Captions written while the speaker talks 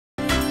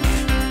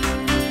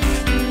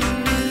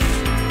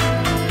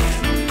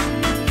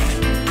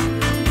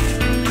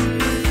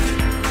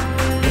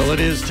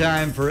it is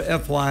time for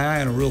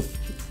FYI, and a real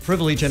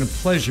privilege and a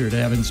pleasure to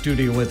have in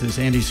studio with us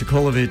Andy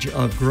Sokolovich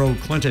of Grow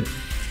Clinton.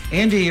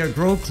 Andy,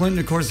 Grow Clinton,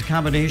 of course, a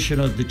combination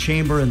of the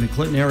Chamber and the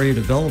Clinton Area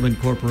Development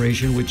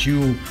Corporation, which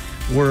you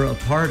were a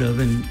part of,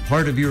 and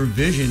part of your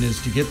vision is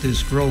to get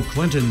this Grow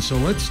Clinton. So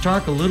let's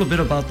talk a little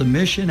bit about the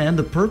mission and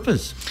the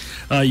purpose.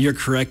 You're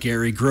correct,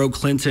 Gary. Grow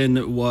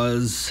Clinton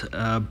was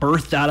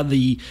birthed out of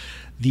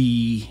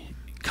the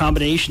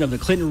combination of the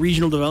Clinton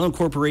Regional Development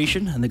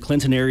Corporation and the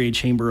Clinton Area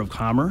Chamber of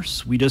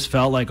Commerce. We just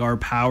felt like our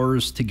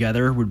powers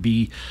together would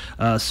be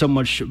so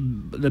much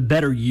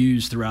better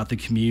used throughout the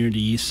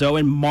community. So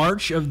in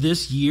March of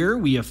this year,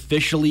 we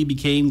officially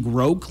became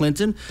Grow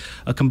Clinton,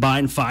 a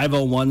combined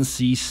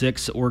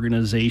 501c6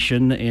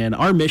 organization. And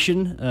our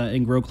mission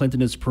in Grow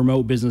Clinton is to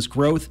promote business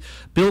growth,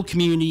 build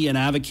community, and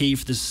advocate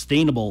for the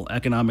sustainable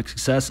economic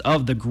success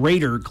of the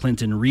greater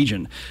Clinton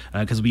region,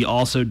 because we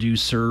also do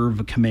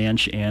serve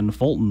Comanche and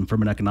Fulton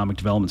from an economic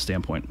development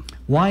standpoint.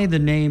 Why the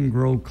name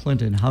Grow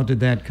Clinton? How did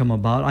that come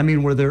about? I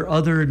mean, were there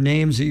other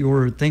names that you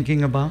were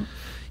thinking about?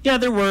 Yeah,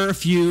 there were a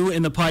few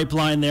in the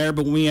pipeline there,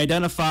 but when we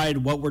identified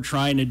what we're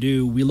trying to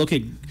do, we look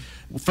at,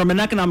 from an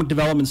economic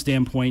development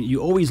standpoint,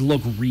 you always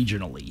look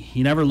regionally.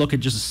 You never look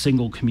at just a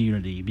single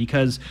community,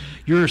 because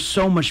you're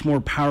so much more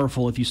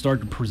powerful if you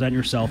start to present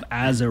yourself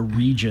as a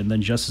region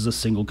than just as a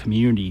single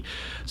community.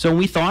 So when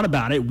we thought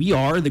about it, we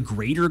are the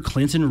greater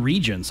Clinton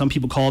region. Some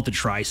people call it the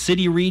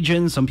Tri-City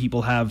region. Some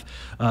people have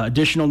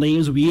additional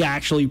names. We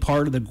actually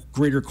part of the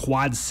greater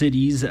Quad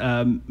Cities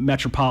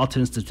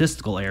metropolitan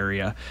statistical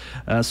area.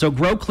 So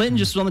Grow Clinton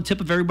just was on the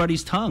tip of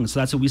everybody's tongue. So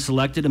that's what we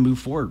selected and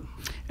moved forward.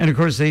 And of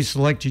course, they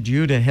selected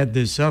you to head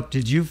this up.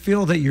 Did you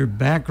feel that your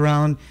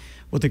background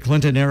with the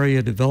Clinton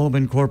Area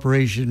Development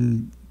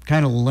Corporation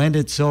kind of lend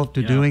itself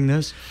to doing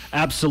this?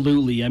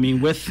 Absolutely. I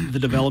mean, with the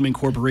Development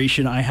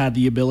Corporation, I had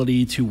the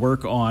ability to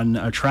work on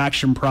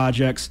attraction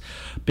projects,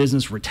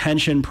 business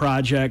retention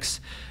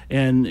projects,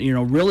 and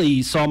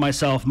really saw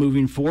myself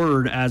moving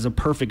forward as a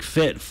perfect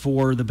fit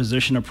for the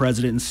position of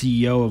president and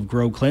CEO of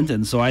Grow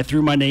Clinton. So I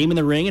threw my name in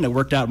the ring, and it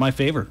worked out in my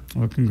favor.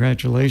 Well,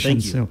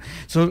 congratulations. Thank you.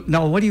 So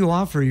now, what do you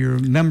offer your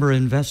member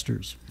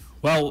investors?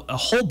 Well, a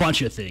whole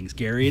bunch of things,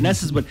 Gary, and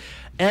this is what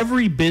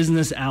every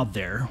business out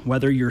there,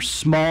 whether you're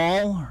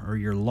small or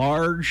you're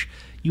large,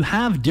 you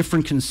have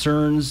different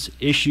concerns,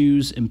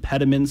 issues,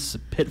 impediments,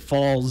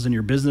 pitfalls in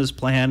your business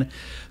plan.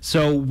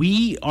 So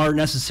we aren't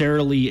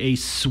necessarily a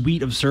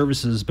suite of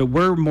services, but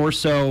we're more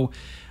so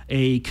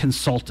a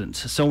consultant.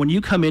 So when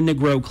you come into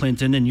Grow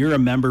Clinton and you're a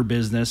member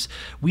business,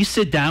 we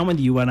sit down with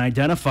you and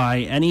identify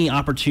any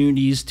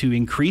opportunities to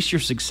increase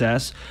your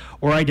success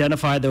or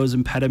identify those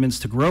impediments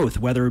to growth,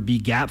 whether it be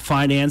gap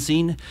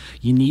financing,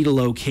 you need a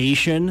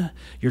location,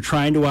 you're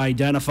trying to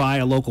identify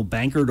a local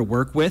banker to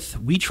work with.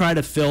 We try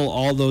to fill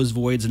all those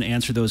voids and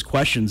answer those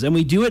questions. And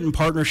we do it in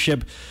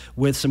partnership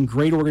with some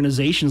great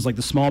organizations like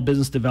the Small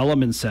Business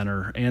Development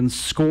Center and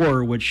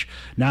SCORE, which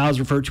now is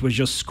referred to as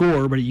just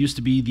SCORE, but it used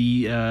to be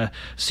the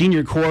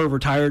Senior Corps of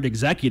Retired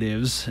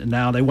Executives, and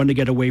now they want to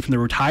get away from the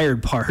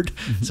retired part,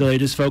 so they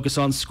just focus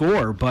on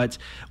SCORE. But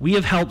we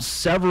have helped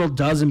several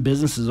dozen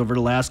businesses over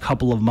the last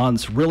couple of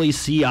months really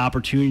see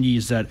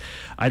opportunities that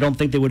I don't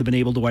think they would have been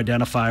able to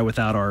identify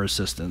without our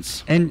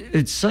assistance. And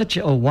it's such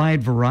a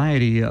wide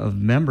variety of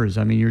members.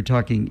 I mean, you're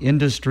talking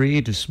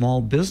industry to small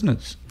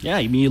business. Yeah,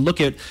 I mean, you look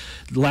at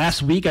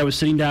last week, I was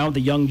sitting down with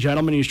a young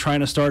gentleman who's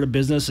trying to start a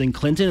business in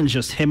Clinton, and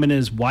just him and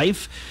his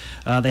wife.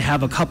 They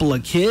have a couple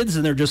of kids,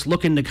 and they're just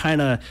looking to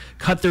kind of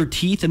cut their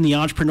teeth in the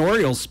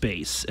entrepreneurial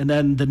space. And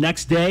then the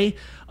next day,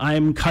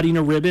 I'm cutting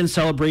a ribbon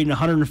celebrating a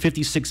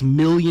 $156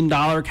 million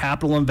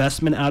capital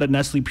investment out at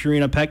Nestle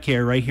Purina Pet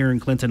Care right here in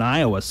Clinton,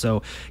 Iowa.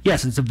 So,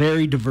 yes, it's a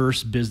very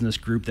diverse business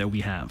group that we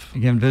have.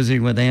 Again,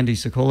 visiting with Andy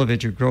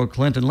Sokolovich of Grow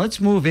Clinton.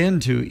 Let's move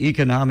into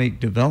economic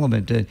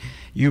development.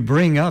 You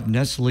bring up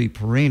Nestle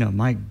Purina.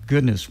 My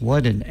goodness,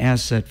 what an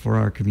asset for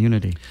our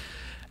community.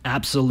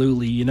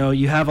 Absolutely.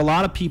 You have a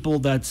lot of people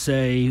that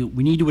say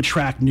we need to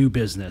attract new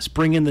business,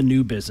 bring in the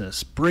new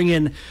business, bring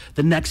in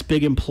the next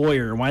big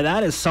employer. Why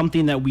that is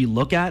something that we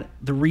look at,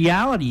 the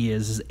reality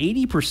is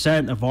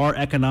 80% of our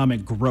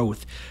economic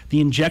growth, the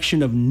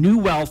injection of new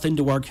wealth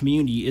into our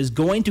community, is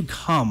going to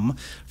come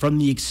from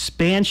the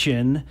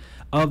expansion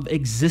of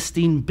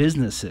existing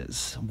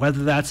businesses,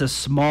 whether that's a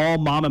small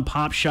mom and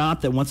pop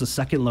shop that wants a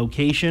second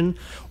location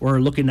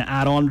or looking to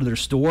add on to their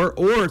store,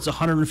 or it's a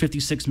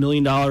 $156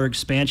 million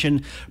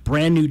expansion,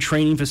 brand new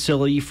training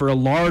facility for a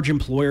large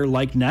employer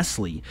like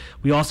Nestle.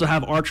 We also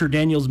have Archer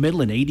Daniels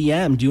Midland,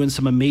 ADM, doing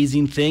some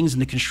amazing things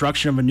in the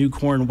construction of a new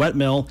corn wet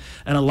mill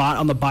and a lot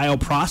on the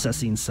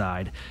bioprocessing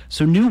side.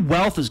 So new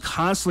wealth is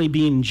constantly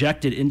being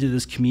injected into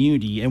this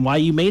community, and while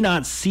you may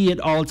not see it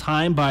all the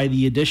time by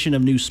the addition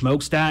of new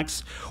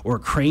smokestacks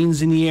or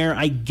cranes in the air,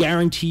 I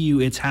guarantee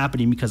you it's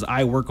happening because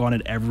I work on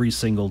it every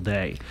single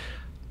day.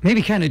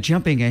 Maybe kind of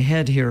jumping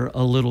ahead here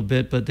a little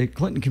bit, but the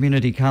Clinton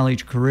Community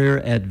College Career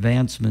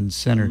Advancement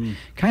Center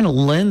kind of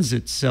lends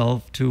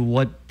itself to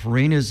what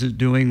Purina's is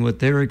doing with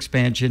their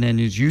expansion,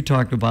 and as you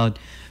talked about,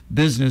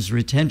 business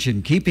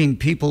retention, keeping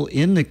people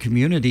in the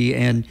community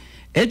and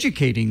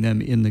educating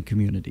them in the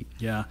community.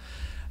 Yeah,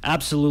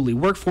 absolutely.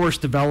 Workforce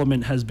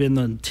development has been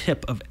the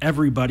tip of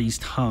everybody's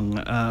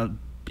tongue,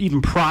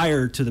 even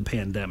prior to the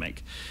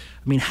pandemic.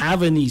 I mean,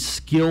 having the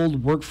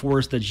skilled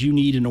workforce that you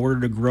need in order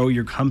to grow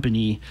your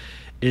company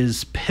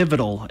is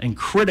pivotal and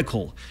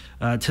critical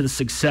to the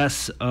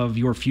success of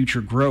your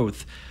future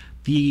growth.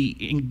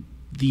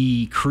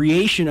 The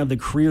creation of the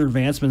Career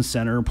Advancement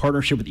Center in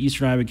partnership with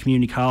Eastern Iowa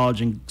Community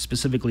College and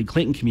specifically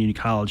Clinton Community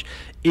College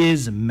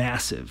is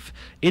massive.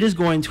 It is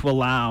going to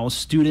allow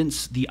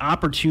students the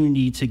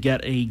opportunity to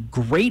get a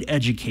great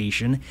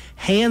education,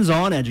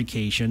 hands-on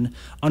education,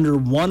 under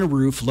one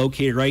roof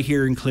located right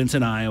here in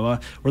Clinton,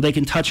 Iowa, where they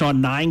can touch on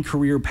 9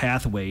 career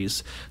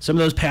pathways. Some of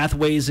those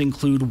pathways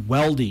include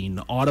welding,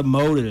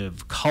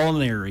 automotive,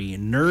 culinary,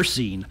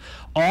 nursing,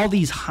 all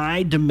these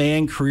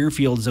high-demand career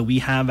fields that we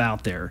have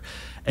out there.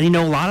 And, you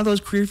know, a lot of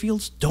those career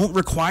fields don't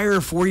require a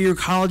 4-year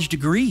college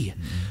degree.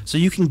 Mm-hmm. So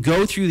you can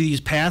go through these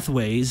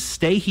pathways,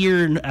 stay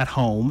here at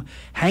home,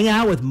 hang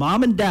out with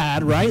mom and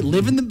dad, right?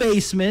 Live in the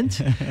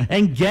basement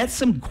and get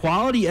some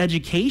quality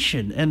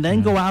education, and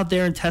then go out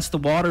there and test the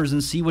waters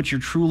and see what you're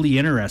truly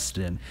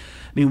interested in.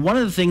 I mean, one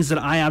of the things that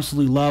I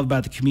absolutely love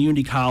about the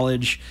community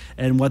college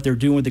and what they're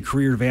doing with the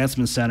Career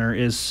Advancement Center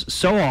is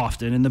so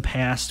often in the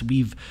past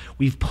we've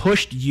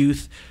pushed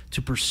youth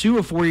to pursue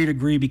a 4-year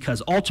degree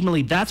because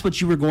ultimately that's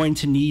what you were going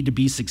to need to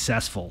be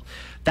successful.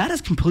 That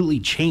has completely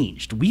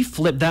changed. We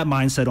flipped that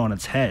mindset on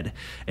its head.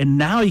 And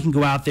now you can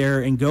go out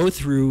there and go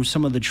through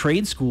some of the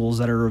trade schools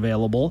that are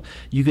available.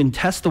 You can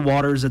test the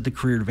waters at the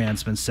Career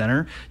Advancement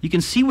Center. You can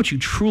see what you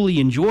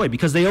truly enjoy,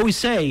 because they always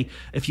say,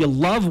 if you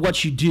love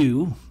what you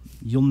do,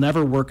 you'll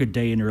never work a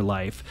day in your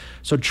life.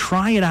 So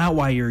try it out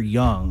while you're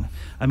young.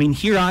 I mean,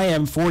 here I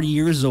am, 40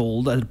 years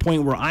old, at a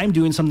point where I'm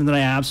doing something that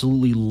I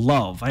absolutely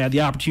love. I have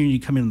the opportunity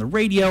to come in on the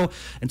radio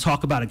and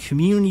talk about a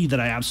community that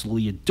I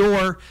absolutely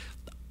adore.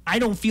 I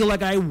don't feel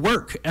like I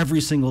work every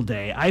single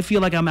day. I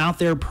feel like I'm out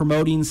there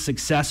promoting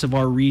success of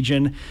our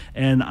region,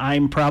 and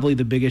I'm probably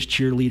the biggest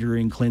cheerleader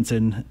in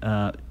Clinton,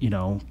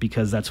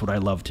 because that's what I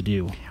love to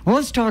do. Well,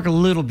 let's talk a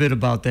little bit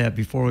about that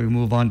before we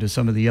move on to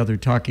some of the other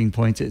talking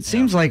points. It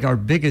seems like our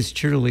biggest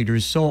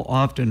cheerleaders so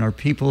often are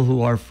people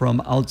who are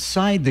from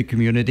outside the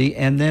community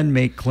and then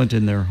make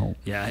Clinton their home.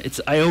 Yeah,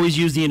 I always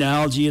use the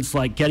analogy, it's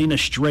like getting a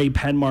stray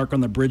pen mark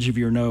on the bridge of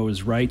your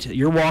nose, right?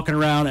 You're walking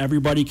around,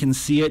 everybody can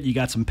see it, you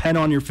got some pen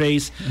on your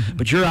face,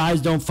 but your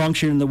eyes don't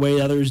function in the way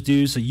others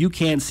do, so you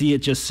can't see it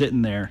just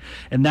sitting there.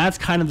 And that's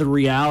kind of the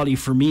reality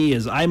for me.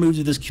 Is I moved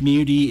to this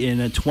community in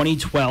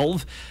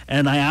 2012,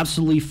 and I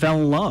absolutely fell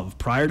in love.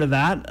 Prior to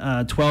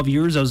that, 12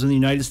 years, I was in the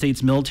United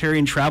States military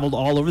and traveled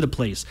all over the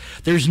place.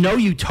 There's no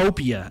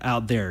utopia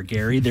out there,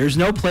 Gary. There's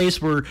no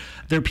place where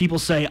people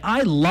say,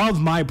 I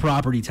love my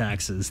property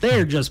taxes.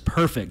 They're just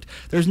perfect.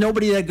 There's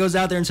nobody that goes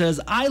out there and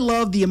says, I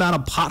love the amount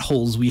of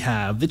potholes we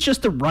have. It's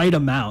just the right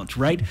amount,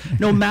 right?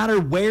 No matter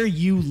where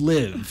you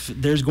live,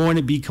 there's going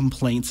to be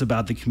complaints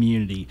about the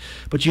community,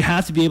 but you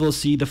have to be able to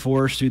see the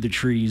forest through the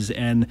trees.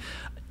 And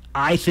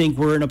I think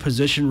we're in a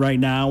position right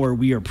now where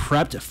we are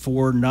prepped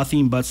for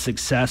nothing but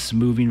success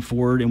moving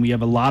forward, and we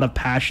have a lot of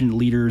passionate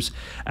leaders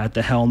at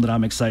the helm that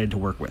I'm excited to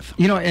work with.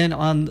 You know, and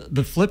on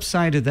the flip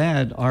side of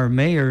that, our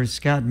mayor,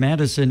 Scott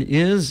Madison,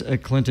 is a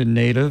Clinton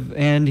native,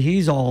 and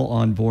he's all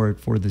on board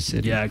for the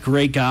city. Yeah,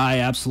 great guy.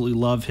 Absolutely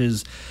love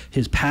his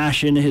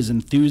passion, his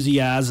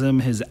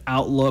enthusiasm, his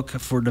outlook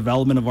for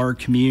development of our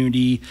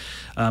community.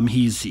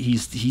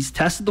 He's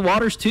tested the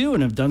waters too,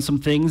 and have done some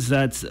things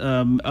that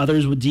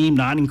others would deem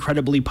not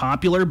incredibly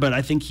popular, but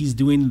I think he's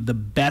doing the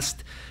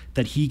best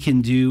that he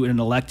can do in an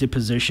elected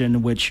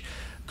position, which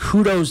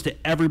kudos to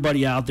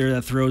everybody out there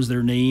that throws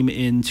their name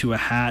into a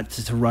hat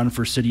to run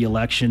for city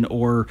election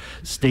or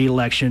state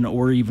election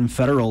or even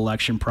federal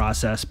election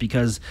process,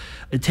 because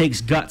it takes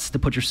guts to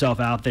put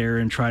yourself out there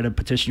and try to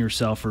petition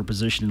yourself for a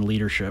position in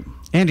leadership.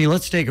 Andy,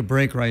 let's take a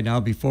break right now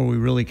before we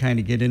really kind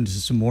of get into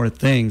some more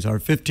things. Our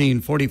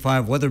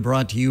 1545 weather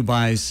brought to you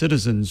by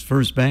Citizens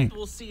First Bank.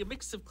 We'll see a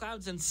mix of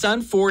clouds and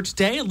sun for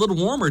today. A little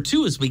warmer,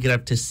 too, as we get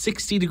up to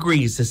 60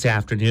 degrees this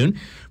afternoon.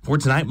 For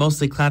tonight,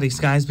 mostly cloudy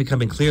skies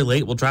becoming clear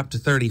late. We'll drop to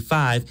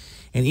 35,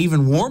 and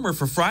even warmer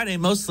for Friday,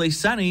 mostly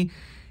sunny,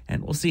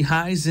 and we'll see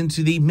highs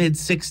into the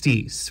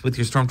mid-60s. With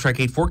your Storm Track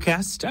 8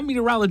 forecast, I'm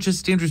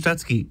meteorologist Andrew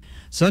Stutzky.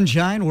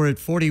 Sunshine, we're at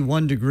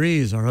 41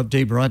 degrees. Our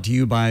update brought to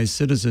you by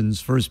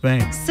Citizens First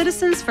Bank.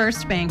 Citizens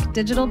First Bank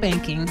Digital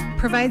Banking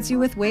provides you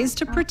with ways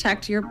to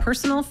protect your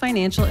personal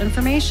financial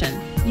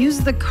information. Use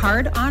the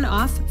card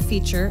on-off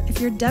feature if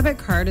your debit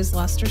card is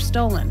lost or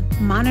stolen.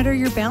 Monitor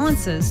your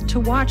balances to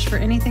watch for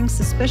anything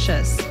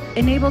suspicious.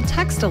 Enable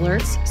text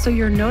alerts so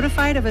you're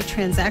notified of a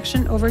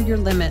transaction over your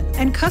limit.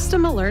 And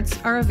custom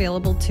alerts are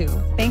available too. to.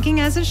 Banking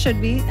as it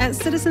should be at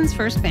Citizens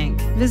First Bank.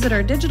 Visit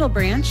our digital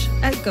branch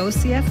at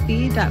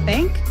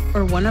gocfb.bank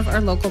or one of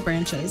our local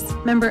branches.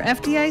 Member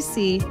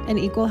FDIC, an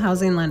equal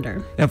housing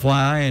lender.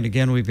 FYI, and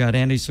again, we've got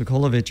Andy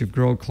Sokolovich of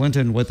Grow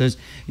Clinton with us.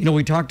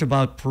 We talked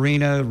about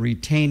Purina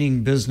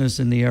retaining business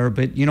in the area,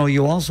 but,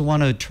 you also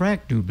want to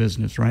attract new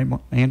business, right,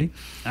 Andy?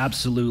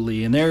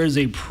 Absolutely. And there is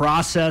a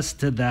process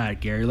to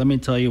that, Gary. Let me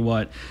tell you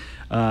what.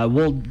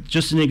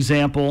 Just an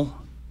example.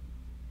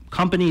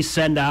 Companies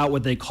send out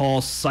what they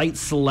call site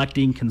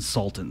selecting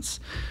consultants.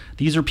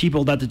 These are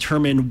people that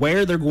determine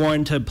where they're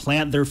going to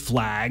plant their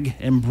flag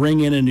and bring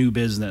in a new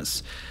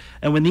business.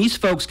 And when these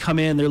folks come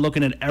in, they're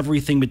looking at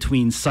everything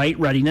between site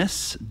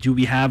readiness. Do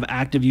we have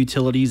active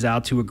utilities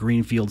out to a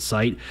greenfield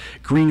site?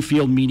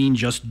 Greenfield meaning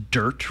just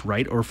dirt,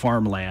 right, or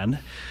farmland.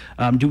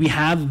 Do we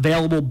have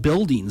available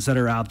buildings that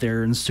are out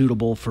there and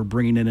suitable for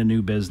bringing in a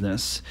new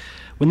business?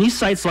 When these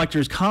site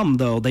selectors come,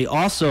 though, they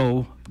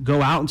also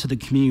go out into the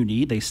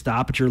community. They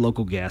stop at your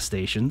local gas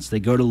stations. They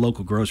go to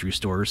local grocery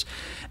stores,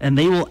 and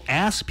they will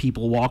ask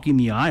people walking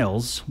the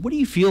aisles, what do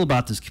you feel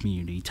about this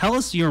community? Tell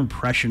us your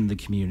impression of the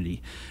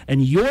community.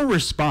 And your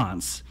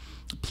response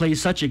plays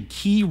such a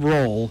key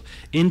role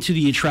into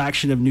the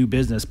attraction of new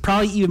business,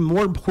 probably even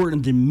more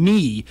important than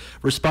me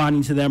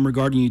responding to them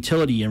regarding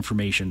utility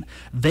information.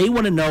 They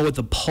want to know what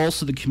the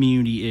pulse of the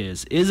community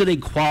is. Is it a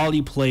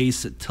quality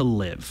place to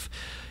live?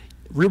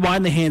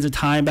 Rewind the hands of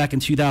time back in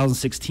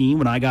 2016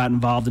 when I got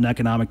involved in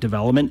economic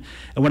development.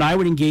 And when I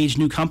would engage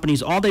new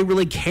companies, all they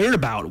really cared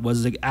about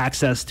was the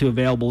access to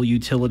available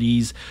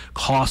utilities,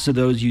 cost of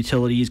those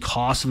utilities,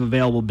 cost of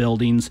available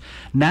buildings.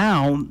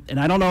 Now,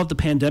 and I don't know if the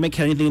pandemic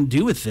had anything to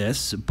do with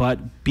this,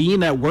 but being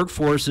that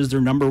workforce is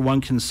their number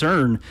one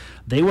concern,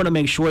 they want to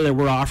make sure that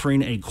we're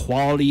offering a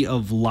quality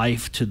of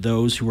life to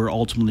those who are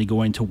ultimately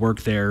going to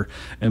work there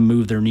and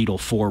move their needle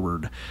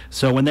forward.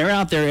 So when they're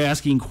out there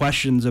asking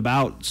questions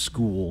about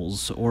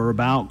schools or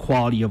about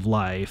quality of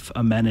life,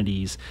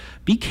 amenities,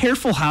 be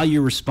careful how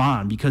you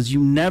respond, because you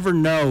never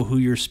know who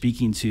you're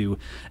speaking to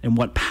and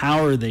what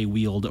power they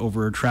wield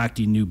over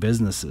attracting new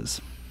businesses.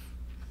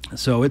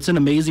 So it's an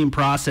amazing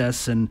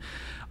process, and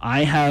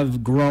I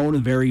have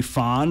grown very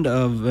fond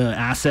of an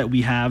asset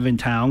we have in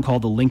town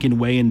called the Lincoln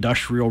Way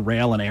Industrial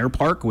Rail and Air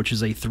Park, which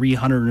is a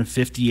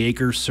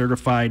 350-acre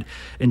certified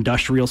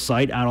industrial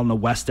site out on the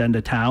west end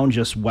of town,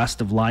 just west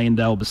of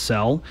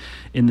Lyondell-Basell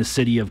in the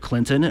city of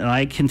Clinton. And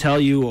I can tell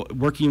you,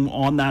 working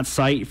on that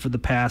site for the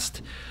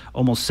past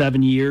almost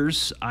 7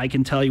 years, I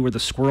can tell you where the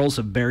squirrels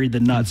have buried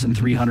the nuts in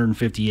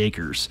 350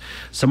 acres.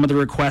 Some of the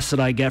requests that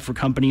I get for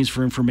companies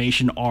for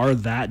information are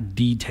that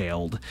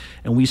detailed,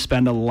 and we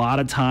spend a lot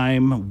of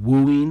time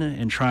wooing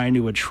and trying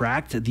to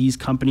attract these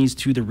companies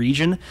to the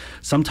region.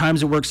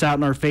 Sometimes it works out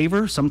in our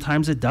favor,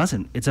 sometimes it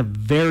doesn't. It's a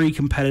very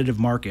competitive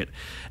market,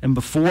 and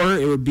before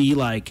it would be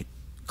like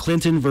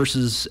Clinton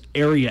versus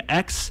Area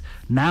X.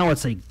 Now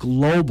it's a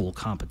global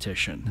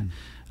competition.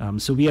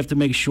 So we have to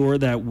make sure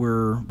that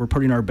we're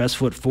putting our best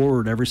foot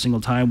forward every single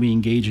time we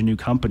engage a new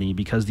company,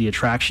 because the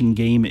attraction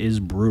game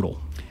is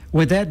brutal.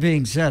 With that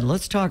being said,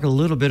 let's talk a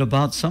little bit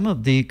about some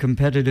of the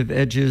competitive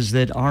edges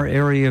that our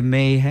area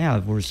may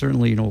have. We're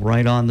certainly,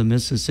 right on the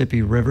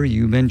Mississippi River.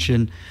 You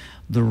mentioned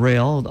the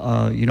rail.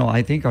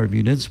 I think our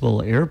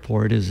municipal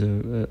airport is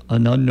an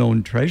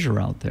unknown treasure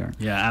out there.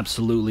 Yeah,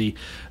 absolutely.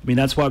 I mean,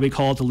 that's why we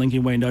call it the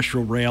Lincoln Way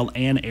Industrial Rail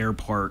and Air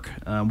Park.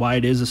 Why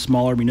it is a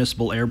smaller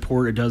municipal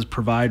airport, it does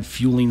provide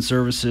fueling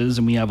services,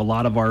 and we have a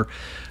lot of our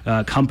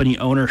company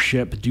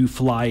ownership do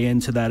fly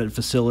into that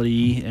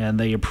facility, and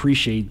they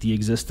appreciate the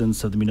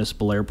existence of the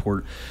municipal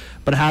airport.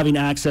 But having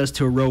access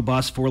to a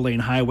robust 4-lane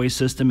highway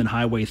system and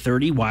Highway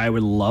 30, why I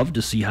would love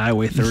to see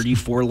Highway 30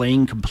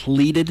 4-lane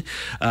completed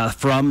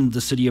from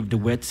the city of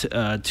DeWitt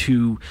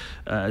to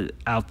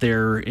out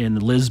there in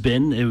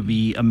Lisbon. It would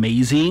be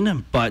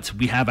amazing, but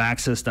we have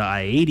access to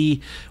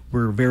I-80.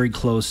 We're very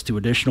close to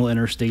additional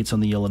interstates on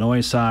the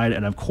Illinois side,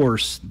 and of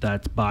course,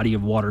 that body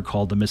of water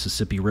called the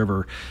Mississippi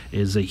River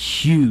is a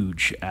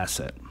huge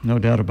asset. No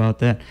doubt about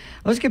that.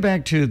 Let's get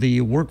back to the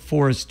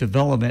workforce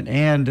development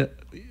and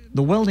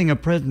the welding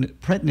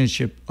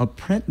apprenticeship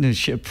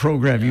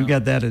program. Yeah. You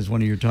got that as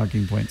one of your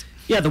talking points.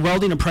 Yeah, the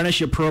welding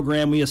apprenticeship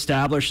program we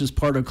established as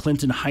part of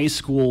Clinton High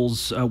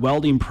School's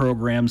welding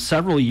program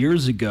several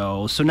years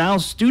ago. So now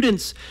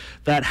students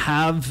that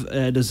have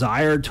a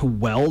desire to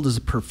weld as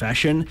a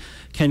profession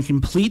can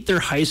complete their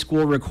high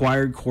school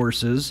required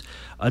courses,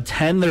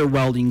 attend their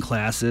welding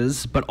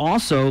classes, but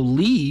also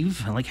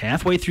leave like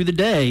halfway through the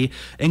day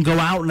and go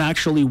out and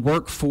actually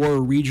work for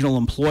a regional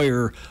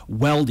employer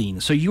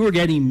welding. So you are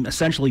getting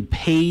essentially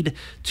paid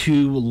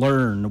to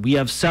learn. We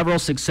have several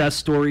success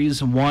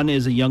stories. One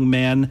is a young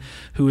man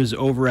who is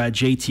over at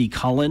JT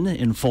Cullen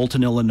in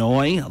Fulton,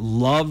 Illinois.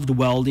 Loved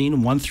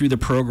welding, went through the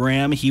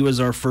program. He was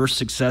our first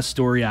success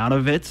story out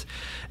of it.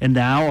 And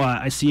now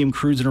I see him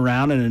cruising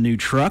around in a new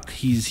truck.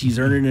 He's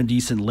earning a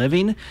decent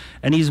living,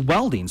 and he's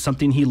welding,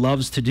 something he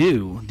loves to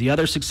do. The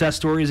other success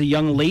story is a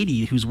young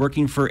lady who's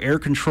working for Air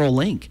Control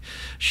Inc.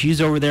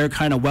 She's over there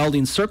kind of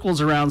welding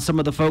circles around some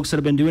of the folks that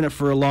have been doing it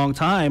for a long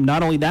time.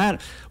 Not only that,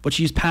 but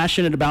she's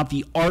passionate about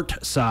the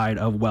art side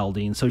of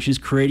welding. So she's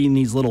creating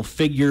these little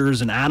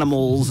figures and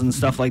animals and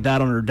stuff like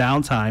that on her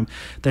downtime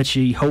that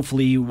she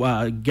hopefully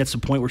gets to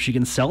a point where she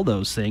can sell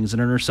those things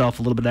and earn herself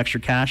a little bit extra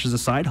cash as a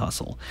side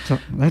hustle. So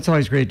that's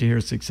always great to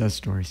hear success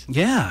stories.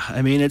 Yeah,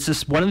 I mean, it's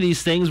just one of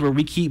these things where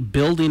we keep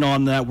building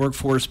on that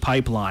workforce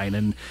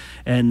pipeline,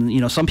 and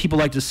you know, some people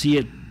like to see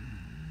it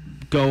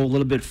go a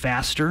little bit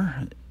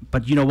faster,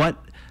 but you know what?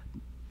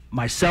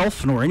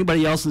 Myself nor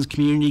anybody else in this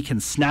community can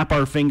snap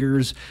our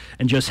fingers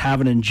and just have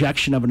an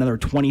injection of another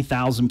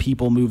 20,000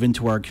 people move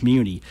into our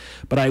community.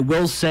 But I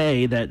will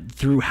say that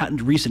through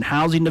recent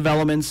housing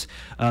developments,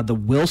 the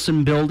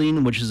Wilson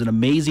building, which is an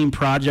amazing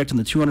project in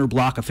the 200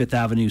 block of 5th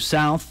Avenue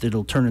South,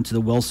 it'll turn into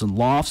the Wilson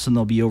Lofts, and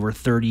there'll be over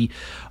 30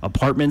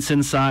 apartments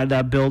inside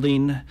that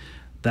building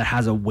that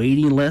has a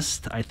waiting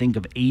list, I think,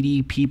 of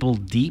 80 people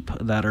deep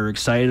that are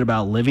excited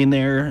about living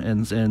there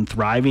and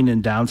thriving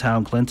in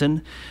downtown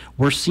Clinton.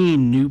 We're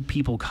seeing new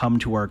people come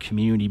to our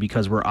community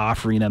because we're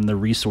offering them the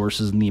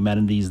resources and the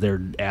amenities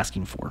they're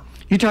asking for.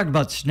 You talked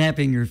about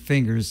snapping your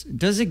fingers.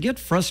 Does it get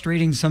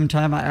frustrating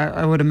sometime?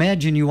 I would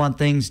imagine you want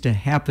things to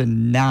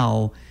happen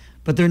now,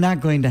 but they're not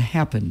going to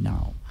happen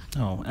now.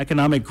 Oh,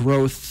 economic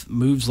growth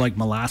moves like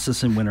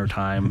molasses in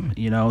wintertime.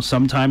 You know,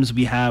 sometimes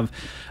we have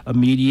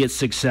immediate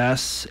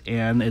success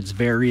and it's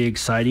very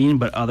exciting,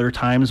 but other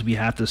times we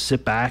have to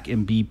sit back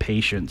and be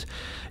patient.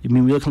 I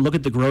mean, we can look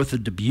at the growth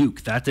of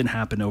Dubuque. That didn't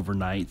happen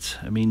overnight.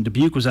 I mean,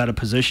 Dubuque was at a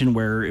position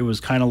where it was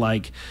kind of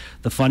like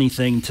the funny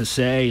thing to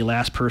say,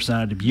 last person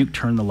out of Dubuque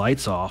turned the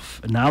lights off.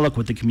 And now look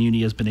what the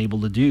community has been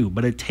able to do.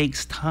 But it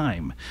takes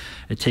time.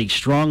 It takes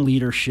strong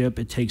leadership.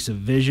 It takes a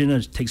vision.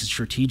 It takes a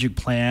strategic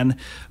plan.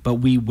 But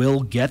we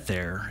will get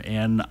there.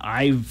 And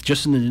I've,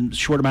 just in the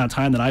short amount of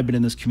time that I've been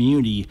in this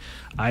community,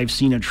 I've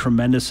seen a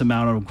tremendous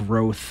amount of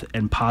growth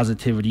and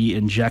positivity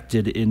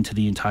injected into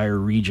the entire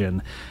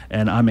region.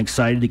 And I'm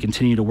excited to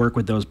continue to work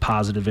with those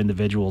positive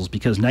individuals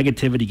because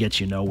negativity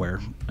gets you nowhere.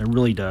 It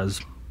really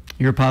does.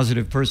 You're a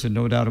positive person,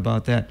 no doubt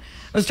about that.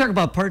 Let's talk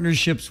about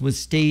partnerships with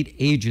state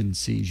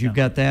agencies. You've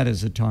got that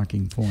as a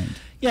talking point.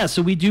 Yeah,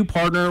 so we do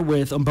partner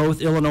with on both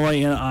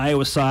Illinois and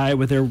Iowa side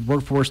with their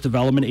workforce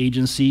development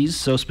agencies.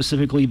 So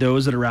specifically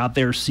those that are out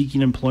there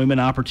seeking employment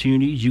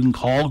opportunities, you can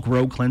call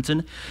Grow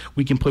Clinton.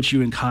 We can put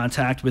you in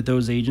contact with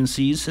those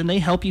agencies, and they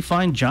help you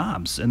find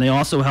jobs. And they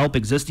also help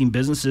existing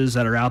businesses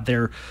that are out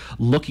there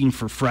looking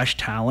for fresh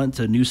talent,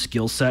 a new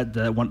skill set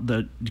that want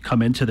to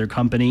come into their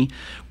company.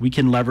 We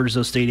can leverage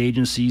those state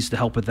agencies to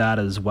help with that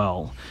as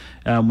well.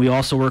 We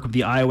also work with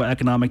the Iowa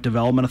Economic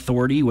Development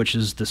Authority, which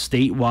is the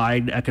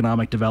statewide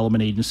economic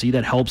development agency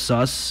that helps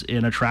us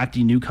in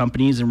attracting new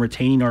companies and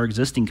retaining our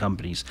existing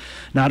companies.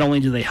 Not only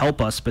do they help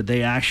us, but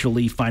they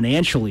actually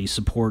financially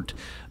support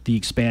the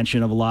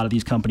expansion of a lot of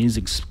these companies,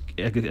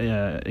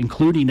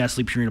 including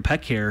Nestle Purina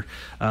Pet Care,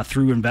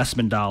 through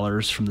investment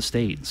dollars from the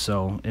state.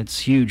 So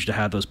it's huge to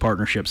have those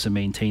partnerships and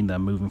maintain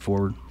them moving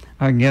forward.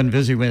 Again,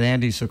 visiting with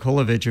Andy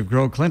Sokolovich of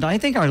Grow Clinton. I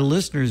think our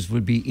listeners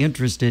would be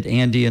interested,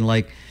 Andy, in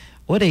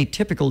what a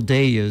typical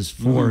day is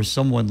for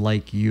someone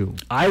like you.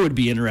 I would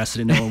be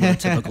interested in knowing what a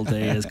typical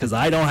day is because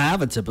I don't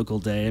have a typical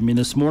day. I mean,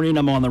 this morning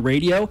I'm on the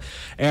radio.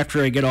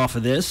 After I get off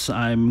of this,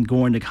 I'm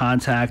going to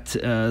contact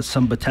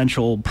some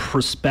potential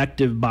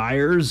prospective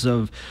buyers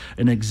of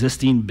an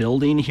existing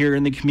building here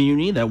in the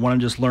community that want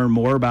to just learn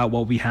more about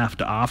what we have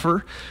to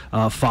offer.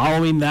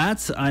 Following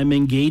that, I'm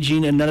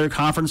engaging another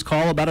conference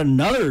call about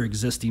another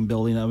existing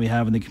building that we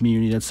have in the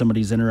community that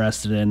somebody's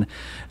interested in.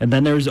 And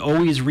then there's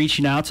always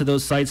reaching out to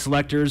those site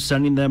selectors,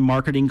 sending them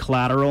marketing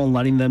collateral and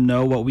letting them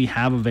know what we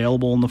have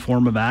available in the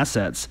form of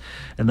assets.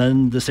 And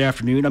then this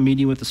afternoon, I'm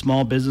meeting with a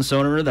small business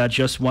owner that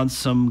just wants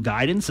some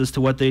guidance as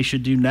to what they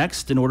should do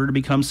next in order to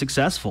become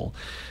successful.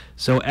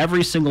 So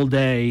every single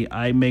day,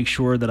 I make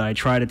sure that I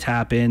try to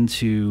tap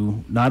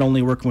into not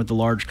only working with the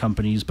large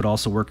companies, but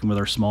also working with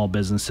our small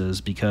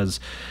businesses, because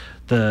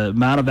the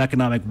amount of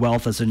economic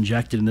wealth that's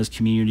injected in this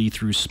community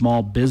through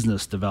small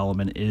business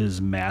development is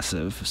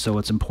massive. So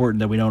it's important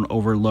that we don't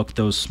overlook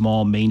those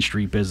small Main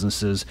Street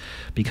businesses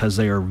because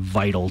they are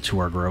vital to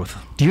our growth.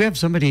 Do you have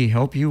somebody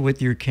help you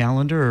with your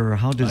calendar, or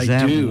how does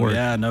that work?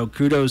 Yeah, no,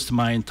 kudos to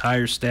my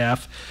entire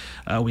staff.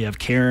 We have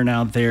Karen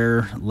out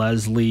there,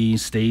 Leslie,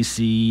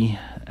 Stacy,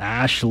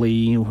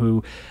 Ashley,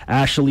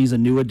 Ashley's a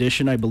new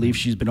addition. I believe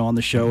she's been on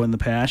the show in the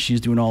past.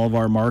 She's doing all of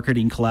our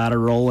marketing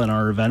collateral and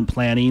our event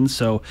planning.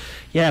 So,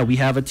 yeah, we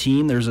have a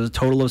team. There's a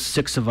total of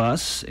 6 of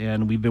us,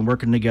 and we've been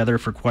working together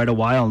for quite a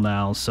while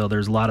now. So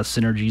there's a lot of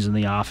synergies in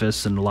the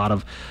office and a lot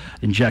of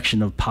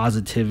injection of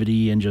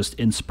positivity and just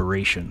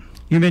inspiration.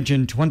 You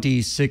mentioned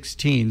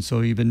 2016,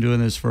 so you've been doing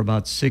this for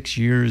about 6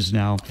 years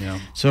now. Yeah.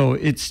 So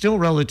it's still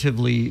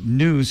relatively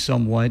new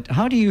somewhat.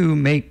 How do you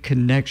make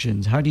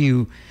connections? How do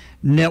you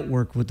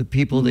network with the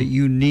people that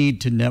you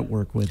need to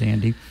network with,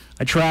 Andy?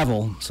 I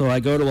travel, so I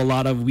go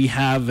to we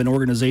have an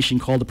organization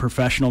called the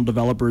Professional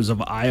Developers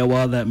of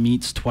Iowa that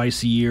meets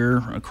twice a year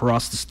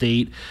across the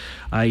state.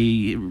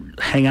 I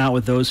hang out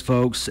with those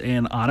folks,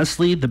 and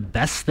honestly, the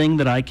best thing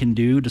that I can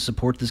do to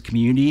support this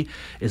community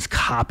is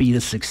copy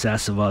the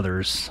success of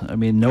others. I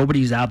mean,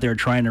 nobody's out there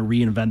trying to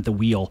reinvent the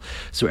wheel.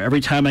 So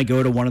every time I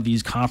go to one of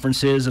these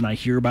conferences and I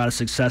hear about a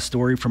success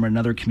story from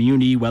another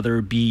community, whether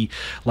it be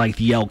like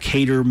the El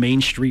Cater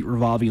Main Street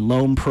Revolving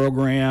Loan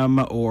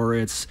Program or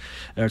it's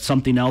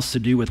something else to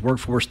do with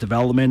workforce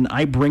development,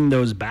 I bring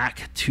those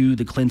back to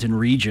the Clinton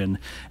region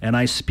and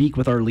I speak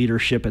with our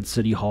leadership at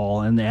City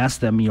Hall and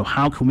ask them,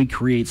 how can we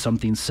create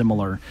something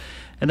similar?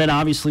 And then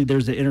obviously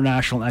there's the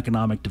International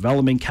Economic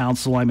Development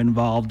Council I'm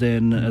involved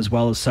in, as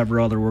well as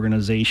several other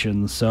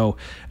organizations. So,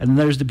 and then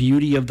there's the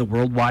beauty of the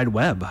World Wide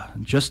Web.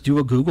 Just do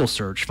a Google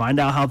search, find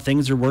out how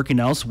things are working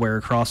elsewhere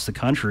across the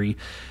country,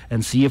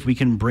 and see if we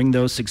can bring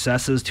those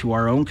successes to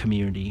our own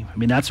community. I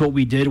mean, that's what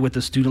we did with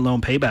the student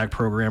loan payback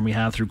program we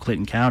have through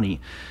Clinton County.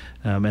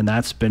 And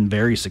that's been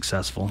very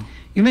successful.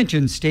 You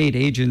mentioned state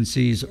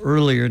agencies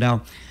earlier.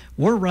 Now,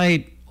 we're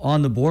right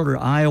on the border,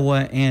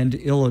 Iowa and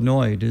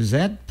Illinois. Does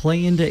that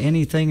play into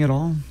anything at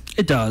all?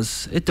 It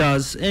does. It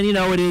does. And,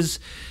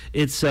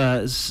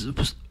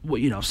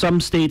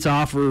 some states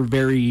offer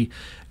very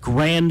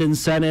grand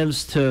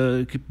incentives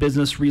to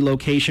business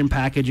relocation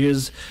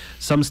packages.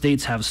 Some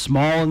states have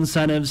small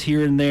incentives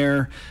here and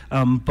there.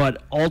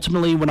 But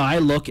ultimately, when I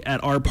look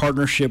at our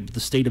partnership with the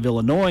state of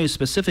Illinois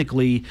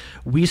specifically,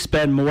 we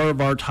spend more of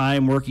our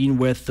time working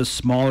with the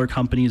smaller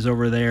companies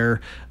over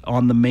there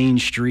on the main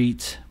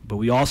street. But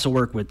we also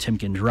work with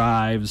Timken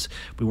Drives,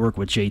 we work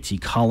with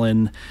JT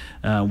Cullen,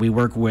 we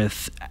work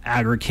with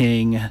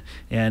AgriKing,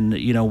 and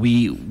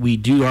we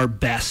do our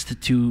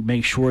best to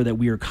make sure that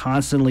we are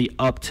constantly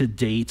up to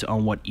date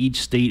on what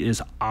each state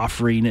is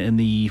offering in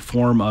the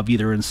form of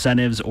either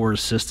incentives or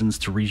assistance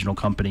to regional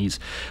companies.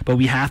 But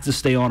we have to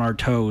stay on our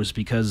toes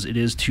because it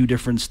is two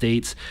different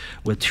states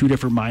with two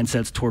different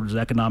mindsets towards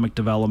economic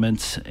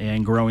development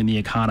and growing the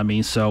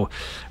economy. So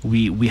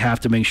we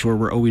have to make sure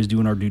we're always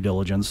doing our due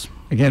diligence.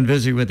 Again,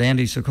 busy with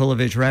Andy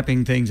Sokolovich,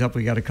 wrapping things up.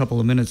 We got a couple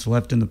of minutes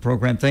left in the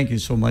program. Thank you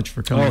so much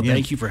for coming in.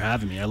 Thank you for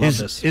having me. I love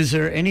this. Is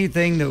there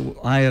anything that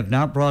I have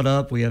not brought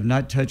up, we have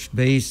not touched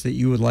base, that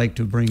you would like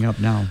to bring up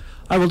now?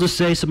 I will just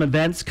say some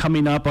events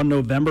coming up on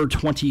November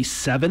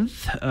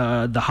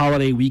 27th, the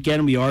holiday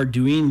weekend. We are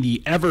doing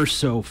the ever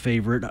so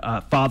favorite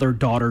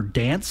father-daughter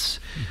dance,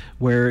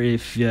 where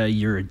if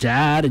you're a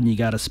dad and you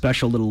got a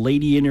special little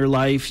lady in your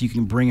life, you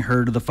can bring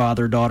her to the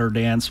father-daughter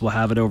dance. We'll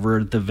have it over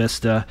at the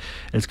Vista.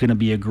 It's going to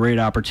be a great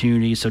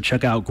opportunity. So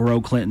check out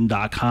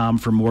growclinton.com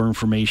for more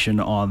information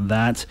on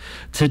that.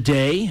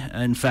 Today,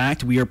 in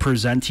fact, we are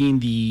presenting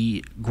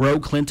the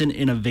Grow Clinton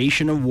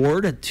Innovation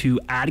Award to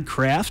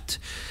AdCraft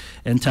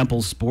and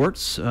Temple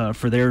Sports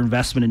for their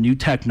investment in new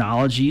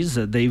technologies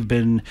that they've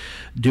been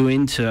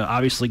doing to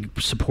obviously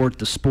support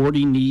the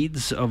sporting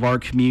needs of our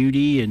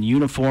community and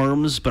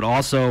uniforms, but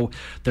also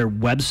their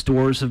web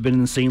stores have been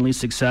insanely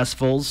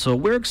successful. So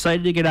we're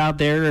excited to get out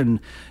there and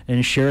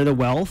share the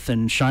wealth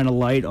and shine a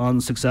light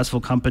on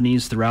successful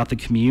companies throughout the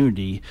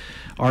community.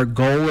 Our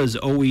goal is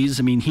always,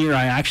 here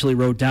I actually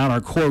wrote down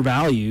our core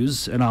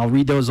values, and I'll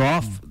read those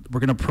off. We're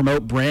going to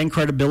promote brand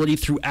credibility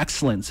through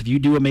excellence. If you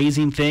do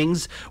amazing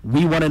things,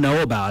 we want to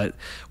know about it.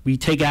 We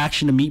take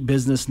action to meet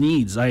business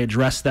needs. I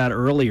addressed that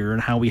earlier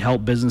and how we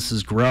help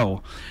businesses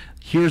grow.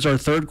 Here's our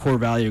third core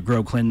value at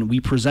Grow Clinton. We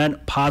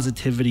present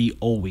positivity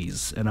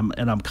always. And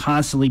I'm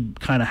constantly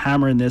kind of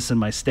hammering this, and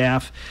my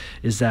staff,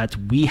 is that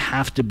we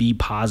have to be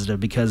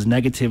positive because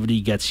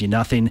negativity gets you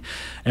nothing.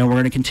 And we're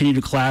going to continue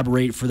to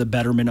collaborate for the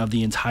betterment of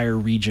the entire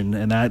region.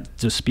 And that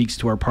just speaks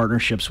to our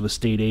partnerships with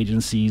state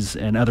agencies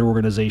and other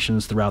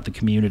organizations throughout the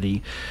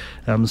community.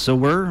 So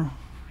we're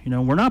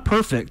not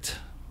perfect,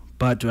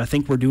 but I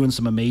think we're doing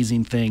some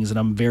amazing things, and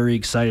I'm very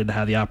excited to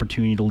have the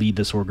opportunity to lead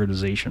this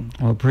organization.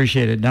 Well,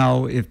 appreciate it.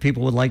 Now, if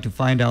people would like to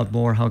find out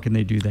more, how can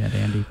they do that,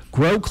 Andy?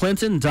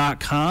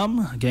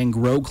 GrowClinton.com. Again,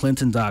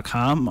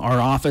 GrowClinton.com. Our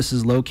office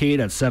is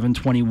located at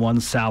 721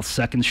 South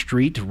 2nd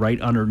Street,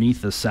 right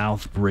underneath the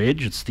South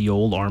Bridge. It's the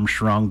old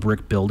Armstrong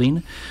brick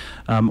building.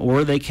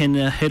 Or they can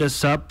hit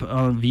us up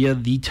via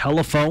the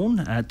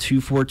telephone at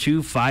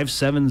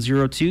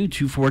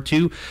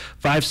 242-5702,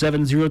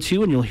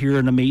 242-5702, and you'll hear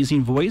an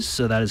amazing voice.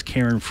 So that is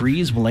Karen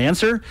Fries will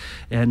answer,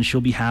 and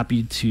she'll be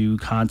happy to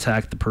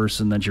contact the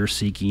person that you're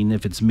seeking.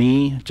 If it's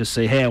me, just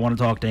say, hey, I want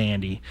to talk to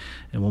Andy,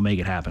 and we'll make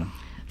it happen.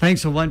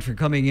 Thanks so much for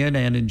coming in,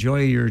 and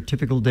enjoy your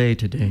typical day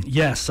today.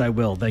 Yes, I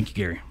will. Thank you,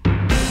 Gary.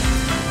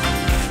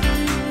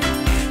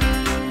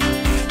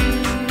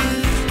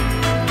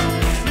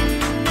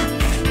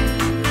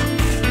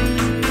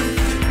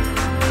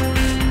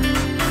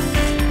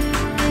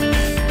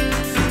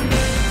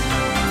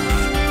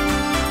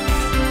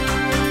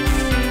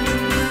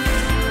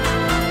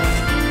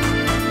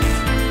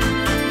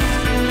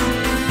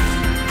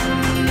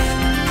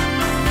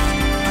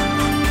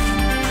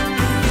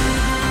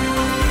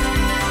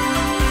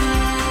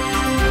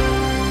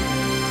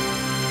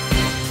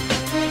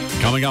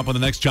 Coming up on the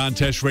next John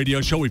Tesh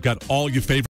Radio Show, we've got all your favorite